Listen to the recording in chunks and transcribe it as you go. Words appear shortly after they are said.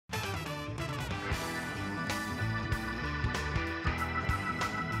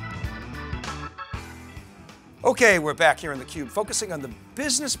Okay, we're back here in theCUBE, focusing on the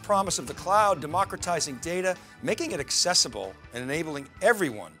business promise of the cloud, democratizing data, making it accessible, and enabling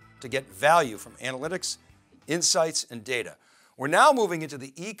everyone to get value from analytics, insights, and data. We're now moving into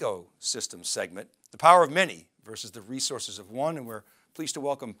the ecosystem segment, the power of many versus the resources of one, and we're pleased to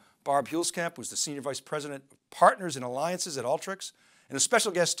welcome Barb Huelskamp, who's the Senior Vice President of Partners and Alliances at Alteryx, and a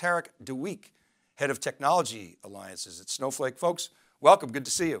special guest, Tarik, Dwiek, Head of Technology Alliances at Snowflake. Folks, welcome, good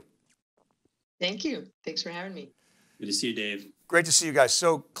to see you. Thank you. Thanks for having me. Good to see you, Dave. Great to see you guys.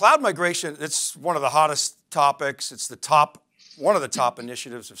 So cloud migration, it's one of the hottest topics. It's one of the top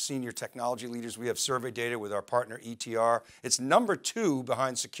initiatives of senior technology leaders. We have survey data with our partner ETR. It's number 2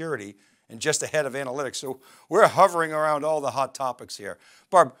 behind security and just ahead of analytics. So we're hovering around all the hot topics here.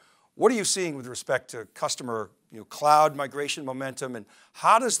 Barb, what are you seeing with respect to customer cloud migration momentum, and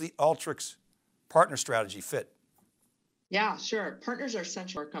how does the Alteryx partner strategy fit? Yeah, sure. Partners are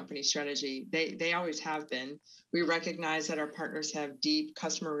central to our company strategy. They always have been. We recognize that our partners have deep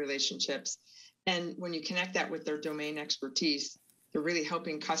customer relationships. And when you connect that with their domain expertise, they're really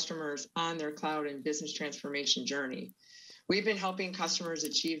helping customers on their cloud and business transformation journey. We've been helping customers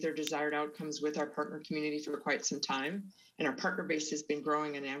achieve their desired outcomes with our partner community for quite some time. And our partner base has been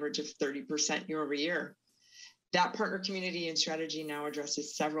growing an average of 30% year over year. That partner community and strategy now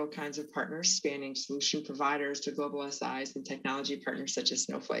addresses several kinds of partners, spanning solution providers to global SIs and technology partners such as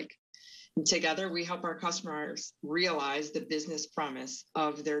Snowflake. And together, we help our customers realize the business promise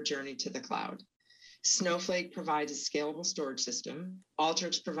of their journey to the cloud. Snowflake provides a scalable storage system.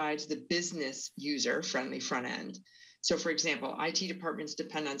 Alteryx provides the business user-friendly front end. So for example, IT departments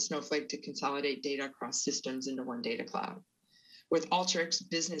depend on Snowflake to consolidate data across systems into one data cloud. With Alteryx,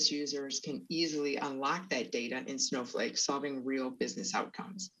 business users can easily unlock that data in Snowflake, solving real business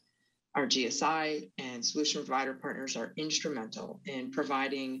outcomes. Our GSI and solution provider partners are instrumental in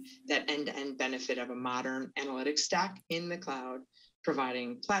providing that end-to-end benefit of a modern analytics stack in the cloud,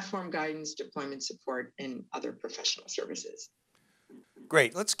 providing platform guidance, deployment support, and other professional services.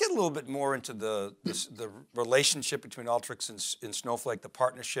 Great, let's get a little bit more into the relationship between Alteryx and Snowflake, the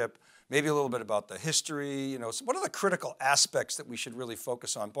partnership, maybe a little bit about the history, so what are the critical aspects that we should really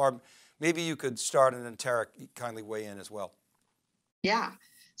focus on? Barb, maybe you could start, and then Tarik, kindly weigh in as well. Yeah,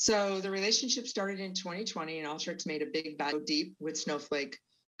 so the relationship started in 2020 and Alteryx made a big bet deep with Snowflake,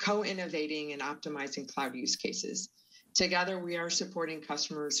 co-innovating and optimizing cloud use cases. Together, we are supporting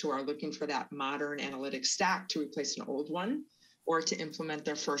customers who are looking for that modern analytics stack to replace an old one, or to implement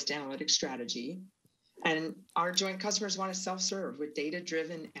their first analytics strategy. And our joint customers want to self-serve with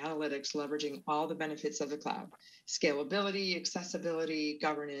data-driven analytics, leveraging all the benefits of the cloud: scalability, accessibility,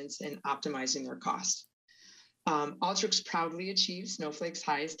 governance, and optimizing their costs. Alteryx proudly achieved Snowflake's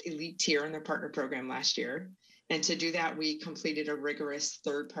highest elite tier in their partner program last year. And to do that, we completed a rigorous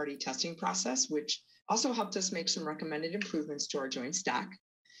third-party testing process, which also helped us make some recommended improvements to our joint stack.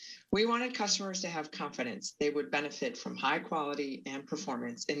 We wanted customers to have confidence they would benefit from high quality and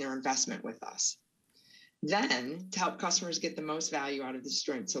performance in their investment with us. Then, to help customers get the most value out of this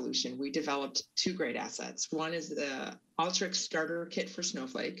joint solution, we developed 2 great assets. One is the Alteryx Starter Kit for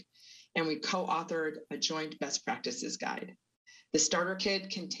Snowflake, and we co-authored a joint best practices guide. The Starter Kit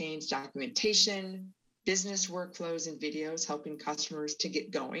contains documentation, business workflows, and videos helping customers to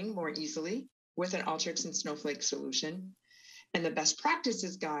get going more easily with an Alteryx and Snowflake solution. And the best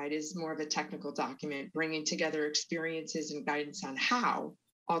practices guide is more of a technical document, bringing together experiences and guidance on how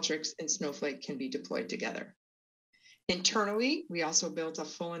Alteryx and Snowflake can be deployed together. Internally, we also built a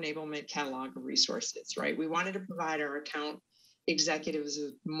full enablement catalog of resources, right? We wanted to provide our account executives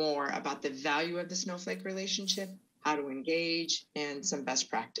with more about the value of the Snowflake relationship, how to engage, and some best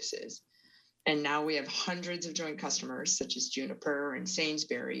practices. And now we have hundreds of joint customers, such as Juniper and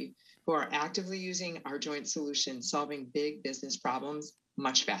Sainsbury, who are actively using our joint solution, solving big business problems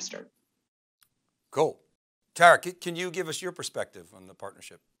much faster. Cool. Tarik, can you give us your perspective on the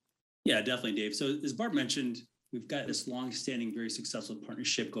partnership? Yeah, definitely, Dave. So as Barb mentioned, we've got this long-standing, very successful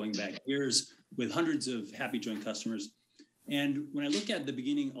partnership going back years with hundreds of happy joint customers. And when I look at the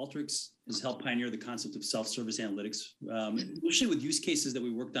beginning, Alteryx has helped pioneer the concept of self-service analytics, especially with use cases that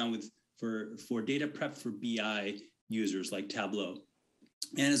we worked on for data prep for BI users like Tableau.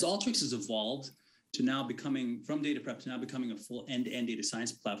 And as Alteryx has evolved to now becoming, from data prep to now becoming a full end-to-end data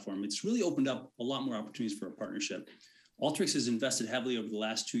science platform, it's really opened up a lot more opportunities for a partnership. Alteryx has invested heavily over the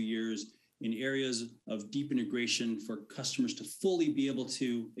last 2 years in areas of deep integration for customers to fully be able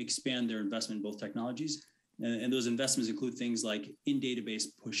to expand their investment in both technologies. And those investments include things like in-database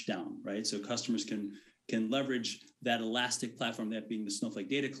push down, right? So customers can leverage that elastic platform, that being the Snowflake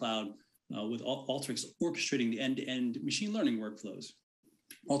Data Cloud, with Alteryx orchestrating the end-to-end machine learning workflows.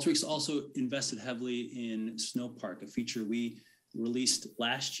 Alteryx also invested heavily in Snowpark, a feature we released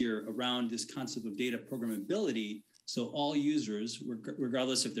last year around this concept of data programmability. So all users,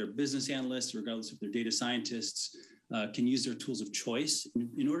 regardless if they're business analysts, regardless if they're data scientists, can use their tools of choice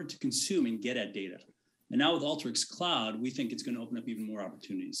in order to consume and get at data. And now with Alteryx Cloud, we think it's going to open up even more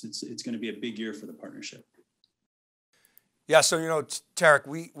opportunities. It's going to be a big year for the partnership. Yeah, so Tarik,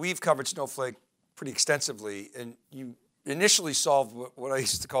 we've covered Snowflake pretty extensively, and you initially solved what I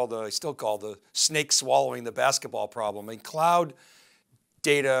still call the snake swallowing the basketball problem. I mean, cloud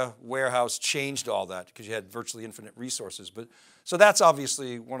data warehouse changed all that because you had virtually infinite resources. But so that's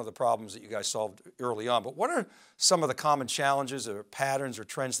obviously one of the problems that you guys solved early on. But what are some of the common challenges or patterns or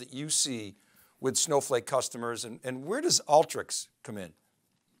trends that you see with Snowflake customers, and where does Alteryx come in?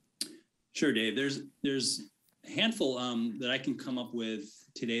 Sure, Dave. There's a handful that I can come up with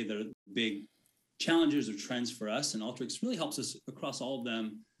today that are big challenges or trends for us, and Alteryx really helps us across all of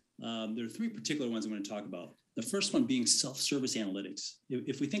them. There are three particular ones I'm going to talk about. The first one being self-service analytics.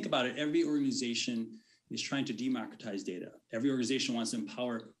 If we think about it, every organization is trying to democratize data. Every organization wants to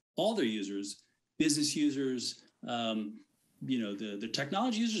empower all their users, business users, the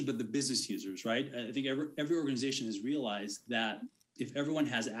technology users, but the business users, right? I think every organization has realized that if everyone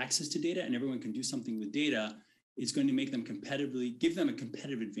has access to data and everyone can do something with data, it's going to make them give them a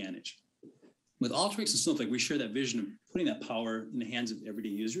competitive advantage. With Alteryx and Snowflake, we share that vision of putting that power in the hands of everyday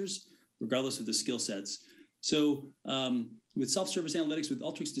users, regardless of the skill sets. So with self-service analytics, with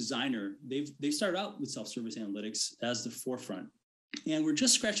Alteryx Designer, they started out with self-service analytics as the forefront. And we're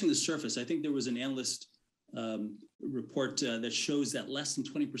just scratching the surface. I think there was an analyst report that shows that less than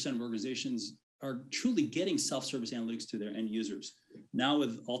 20% of organizations are truly getting self-service analytics to their end users. Now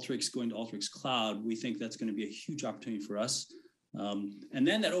with Alteryx going to Alteryx Cloud, we think that's going to be a huge opportunity for us. And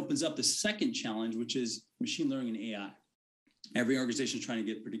then that opens up the second challenge, which is machine learning and AI. Every organization is trying to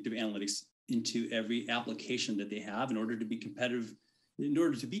get predictive analytics into every application that they have in order to be competitive.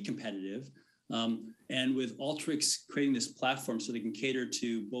 And with Alteryx creating this platform so they can cater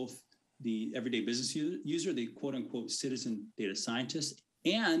to both the everyday business user, the quote unquote citizen data scientist,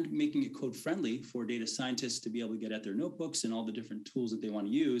 and making it code friendly for data scientists to be able to get at their notebooks and all the different tools that they want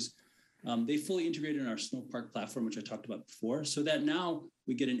to use. They fully integrated in our Snowpark platform, which I talked about before, so that now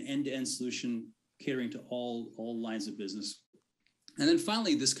we get an end-to-end solution catering to all lines of business. And then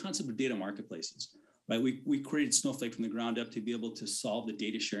finally, this concept of data marketplaces, right? We created Snowflake from the ground up to be able to solve the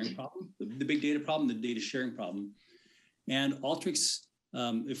data sharing problem, the big data problem, the data sharing problem. And Alteryx,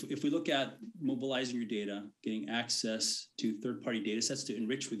 if we look at mobilizing your data, getting access to third-party data sets to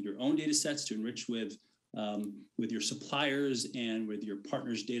enrich with your own data sets, to enrich with your suppliers and with your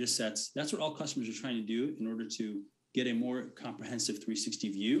partners' data sets, that's what all customers are trying to do in order to get a more comprehensive 360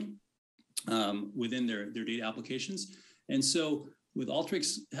 view within their data applications. And so with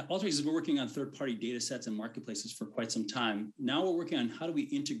Alteryx has been working on third-party data sets and marketplaces for quite some time. Now we're working on how do we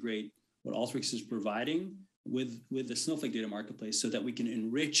integrate what Alteryx is providing with the Snowflake data marketplace so that we can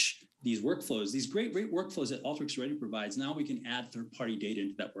enrich these workflows, these great workflows that Alteryx already provides. Now we can add third-party data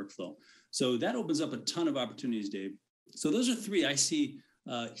into that workflow. So that opens up a ton of opportunities, Dave. So those are three I see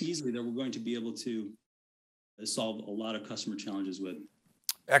easily that we're going to be able to solve a lot of customer challenges with.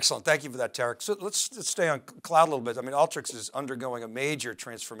 Excellent, thank you for that, Tarik. So let's stay on cloud a little bit. I mean, Alteryx is undergoing a major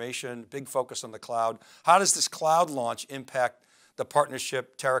transformation, big focus on the cloud. How does this cloud launch impact the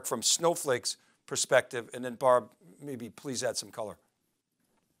partnership, Tarik, from Snowflake's perspective? And then Barb, maybe please add some color.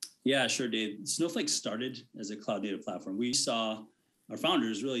 Yeah, sure, Dave. Snowflake started as a cloud data platform. Our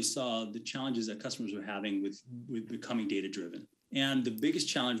founders really saw the challenges that customers were having with becoming data-driven. And the biggest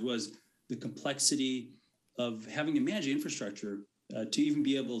challenge was the complexity of having to manage infrastructure to even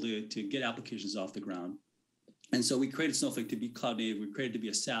be able to get applications off the ground. And so we created Snowflake to be cloud native. We created it to be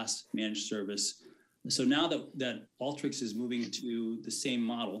a SaaS managed service. So now that Alteryx is moving to the same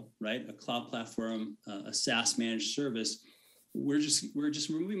model, right? A cloud platform, a SaaS managed service, we're just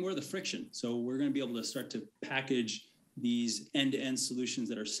removing more of the friction. So we're going to be able to start to package these end-to-end solutions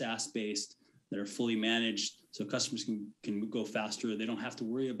that are SaaS-based, that are fully managed, so customers can go faster. They don't have to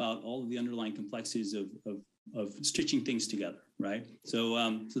worry about all of the underlying complexities of stitching things together, right?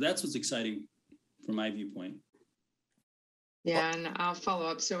 So that's what's exciting from my viewpoint. Yeah, and I'll follow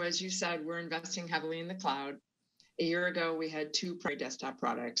up. So as you said, we're investing heavily in the cloud. A year ago, we had 2 primary desktop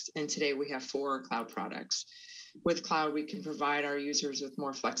products, and today we have 4 cloud products. With cloud, we can provide our users with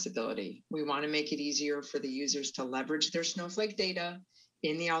more flexibility. We want to make it easier for the users to leverage their Snowflake data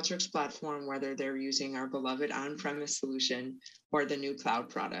in the Alteryx platform, whether they're using our beloved on-premise solution or the new cloud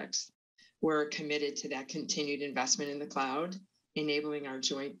products. We're committed to that continued investment in the cloud, enabling our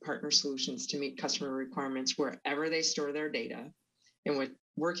joint partner solutions to meet customer requirements wherever they store their data and with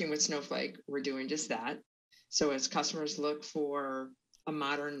working with Snowflake, we're doing just that. So as customers look for a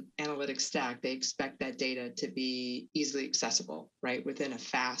modern analytics stack, they expect that data to be easily accessible, right, within a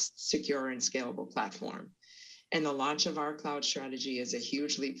fast, secure, and scalable platform. And the launch of our cloud strategy is a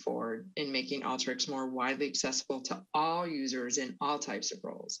huge leap forward in making Alteryx more widely accessible to all users in all types of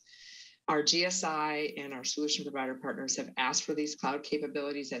roles. Our GSI and our solution provider partners have asked for these cloud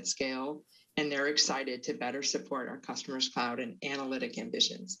capabilities at scale, and they're excited to better support our customers' cloud and analytic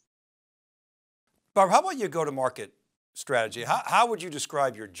ambitions. Barb, how about your go-to-market strategy? How would you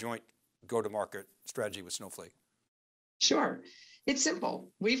describe your joint go-to-market strategy with Snowflake? Sure. It's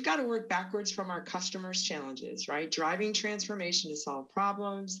simple. We've got to work backwards from our customers' challenges, right? Driving transformation to solve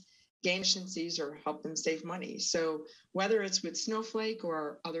problems, gain efficiencies, or help them save money. So whether it's with Snowflake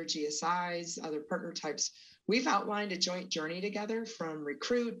or other GSIs, other partner types, we've outlined a joint journey together from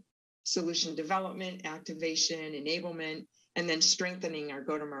recruit, solution development, activation, enablement, and then strengthening our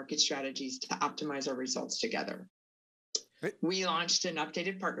go-to-market strategies to optimize our results together. We launched an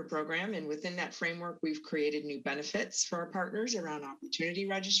updated partner program, and within that framework, we've created new benefits for our partners around opportunity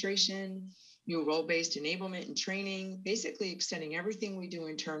registration, new role-based enablement and training, basically extending everything we do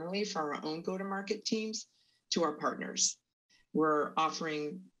internally for our own go-to-market teams to our partners. We're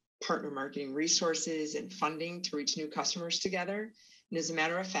offering partner marketing resources and funding to reach new customers together. And as a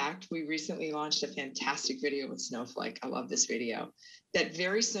matter of fact, we recently launched a fantastic video with Snowflake. I love this video that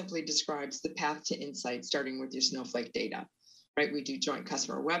very simply describes the path to insight, starting with your Snowflake data, right? We do joint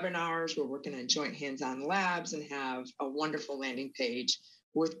customer webinars. We're working on joint hands-on labs and have a wonderful landing page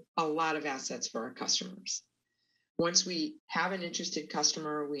with a lot of assets for our customers. Once we have an interested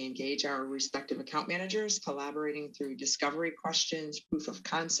customer, we engage our respective account managers, collaborating through discovery questions, proof of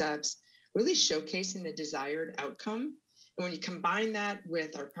concepts, really showcasing the desired outcome. And when you combine that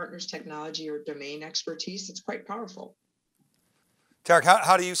with our partners' technology or domain expertise, it's quite powerful. Tarik,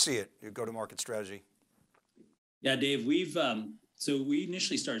 how do you see it, your go-to-market strategy? Yeah, Dave, we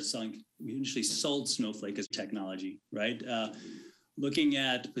initially sold Snowflake as technology, right? Looking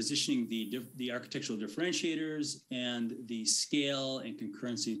at positioning the architectural differentiators and the scale and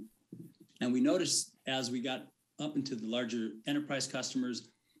concurrency. And we noticed as we got up into the larger enterprise customers,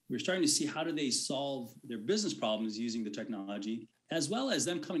 we're starting to see how do they solve their business problems using the technology, as well as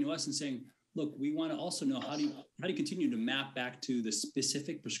them coming to us and saying, look, we want to also know how do you continue to map back to the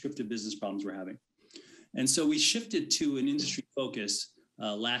specific prescriptive business problems we're having. And so we shifted to an industry focus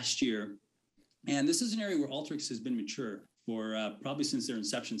last year. And this is an area where Alteryx has been mature for probably since their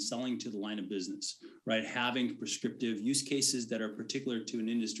inception, selling to the line of business, right? Having prescriptive use cases that are particular to an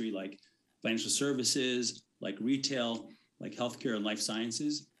industry like financial services, like retail, like healthcare and life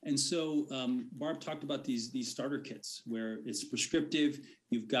sciences. And so Barb talked about these starter kits where it's prescriptive.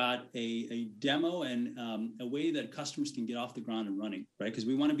 You've got a demo and a way that customers can get off the ground and running, right? Because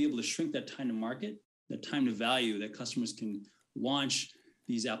we want to be able to shrink that time to market, that time to value, that customers can launch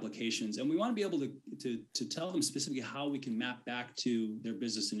these applications. And we want to be able to tell them specifically how we can map back to their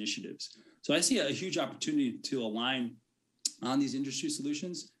business initiatives. So I see a huge opportunity to align on these industry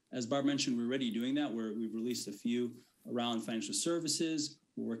solutions. As Barb mentioned, we're already doing that, where we've released a few around financial services.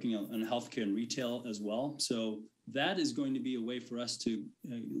 We're working on healthcare and retail as well. So that is going to be a way for us to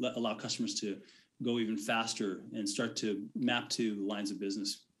allow customers to go even faster and start to map to the lines of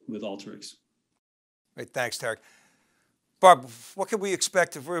business with Alteryx. Great, thanks, Tarik. Barb, what can we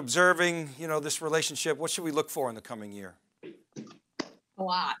expect if we're observing, this relationship? What should we look for in the coming year? A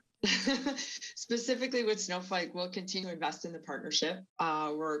lot. Specifically with Snowflake, we'll continue to invest in the partnership.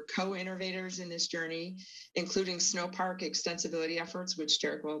 We're co-innovators in this journey, including Snowpark extensibility efforts, which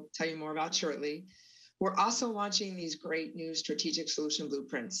Tarik will tell you more about shortly. We're also launching these great new strategic solution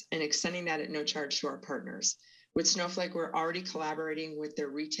blueprints and extending that at no charge to our partners. With Snowflake, we're already collaborating with their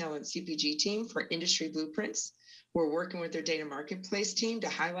retail and CPG team for industry blueprints. We're working with their data marketplace team to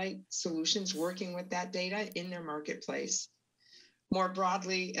highlight solutions working with that data in their marketplace. More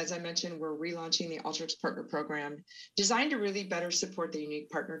broadly, as I mentioned, we're relaunching the Alteryx Partner Program, designed to really better support the unique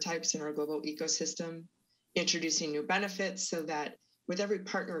partner types in our global ecosystem, introducing new benefits so that with every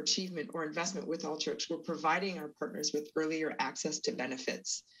partner achievement or investment with Alteryx, we're providing our partners with earlier access to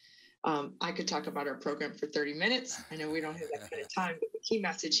benefits. I could talk about our program for 30 minutes. I know we don't have that kind of time, but the key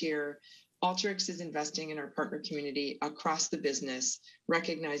message here, Alteryx is investing in our partner community across the business,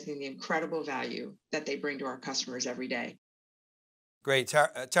 recognizing the incredible value that they bring to our customers every day. Great.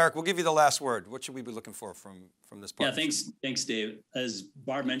 Tarik, we'll give you the last word. What should we be looking for from this partnership? Yeah, thanks, Dave. As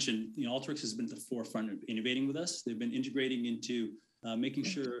Barb mentioned, Alteryx has been at the forefront of innovating with us. They've been integrating into making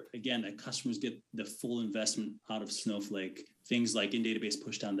sure, again, that customers get the full investment out of Snowflake, things like in-database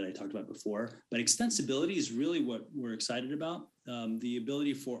pushdown that I talked about before. But extensibility is really what we're excited about. The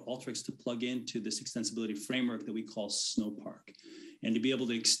ability for Alteryx to plug into this extensibility framework that we call Snowpark, and to be able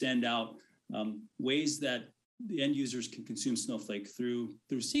to extend out ways that the end users can consume Snowflake through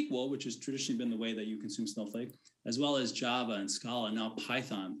SQL, which has traditionally been the way that you consume Snowflake, as well as Java and Scala, and now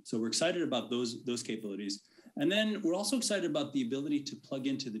Python. So we're excited about those capabilities. And then we're also excited about the ability to plug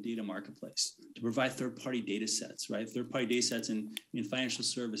into the data marketplace, to provide third-party data sets, right? Third-party data sets in financial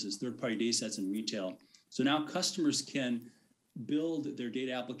services, third-party data sets in retail. So now customers can build their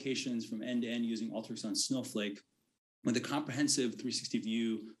data applications from end to end using Alteryx on Snowflake with a comprehensive 360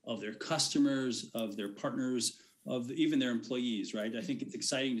 view of their customers, of their partners, of even their employees, right? I think it's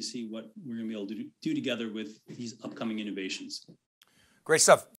exciting to see what we're going to be able to do together with these upcoming innovations. Great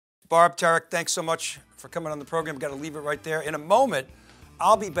stuff. Barb, Tarik, thanks so much for coming on the program. Got to leave it right there. In a moment,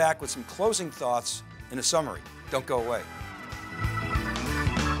 I'll be back with some closing thoughts and a summary. Don't go away.